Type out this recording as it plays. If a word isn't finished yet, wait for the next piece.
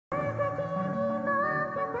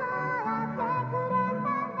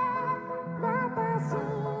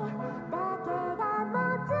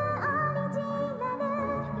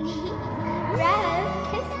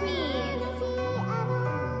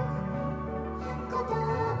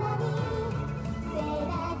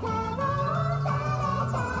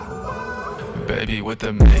Baby with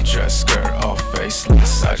the mini dress, skirt all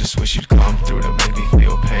faceless. I just wish you'd come through to make me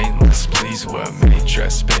feel painless. Please wear a mini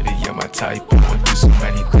dress, baby, you're my type. I would do so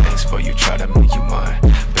many things for you, try to make you mine.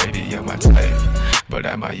 Baby, you're my type, but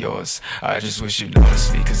am I yours? I just wish you'd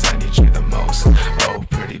notice me, cause I need you the most. Oh,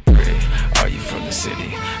 pretty, pretty, are you from the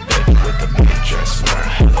city? Baby with the mini dress, wearing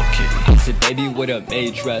Hello Kitty. I said baby with a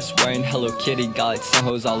Maid dress, wearing Hello Kitty. Got like some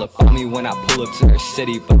hoes all up on me when I pull up to her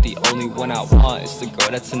city. But the only one I want is the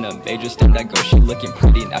girl that's in the Maid dress. Damn, that girl, she looking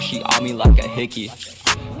pretty, now she on me like a hickey.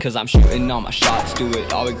 Cause I'm shooting all my shots, do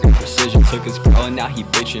it all with great precision. Took his girl and now he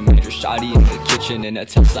bitchin'. Major shawty in the kitchen. In a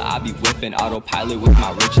Tesla I be whipping, autopilot with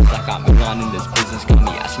my riches. Like I'm Elon in this business, got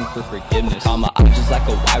me asking for forgiveness. Call my eyes just like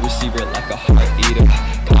a wide receiver, like a heart eater.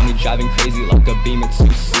 Got me driving crazy like a Beamer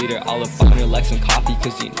 2-seater. All up on her like some coffee,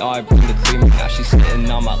 cause you know I bring the creamer. Now she's sitting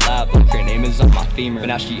on my lap like her name is on my femur. But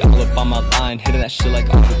now she all up on my line, hitting that shit like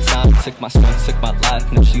all the time. Took my strength, took my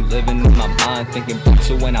life, now she living in my mind. Thinking back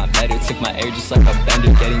to when I met her, took my air just like a bender.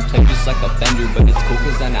 Getting played just like a bender, but it's cool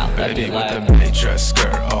cause I now left it live. Baby with a mini dress,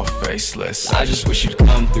 skirt all faceless. I just wish you'd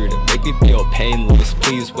come through to make me feel painless.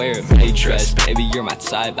 Please wear a Maid dress, baby, you're my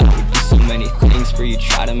type. I would do so many things for you,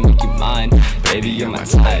 try to make you mine. Baby, you're my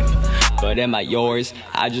type, but am I yours?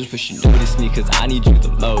 I just wish you noticed me, cause I need you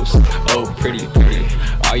the most. Oh, pretty, pretty,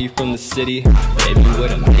 are you from the city? Baby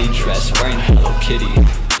with a Maid dress, wearing Hello Kitty.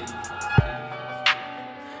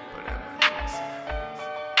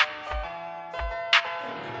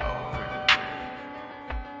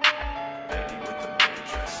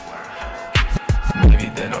 Maybe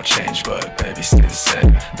they don't change, but baby stay the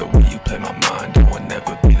same. The way you play my mind, it will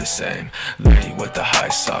never be the same. Lady with the high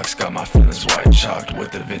socks, got my feelings white chalked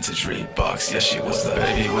with the vintage Reeboks. Yeah, she was the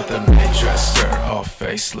baby with the mini dress, skirt all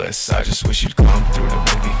faceless. I just wish you'd come through to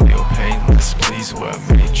make me feel painless. Please wear a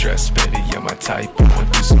mini dress, baby, you're my type. I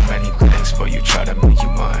would do so many things for you, try to make you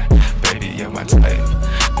mine. Baby, you're my type,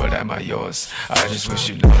 but am I yours? I just wish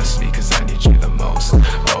you'd notice me, cause I need you the most.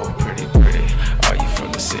 Oh, pretty, pretty, are you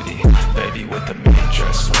from the city? Baby with the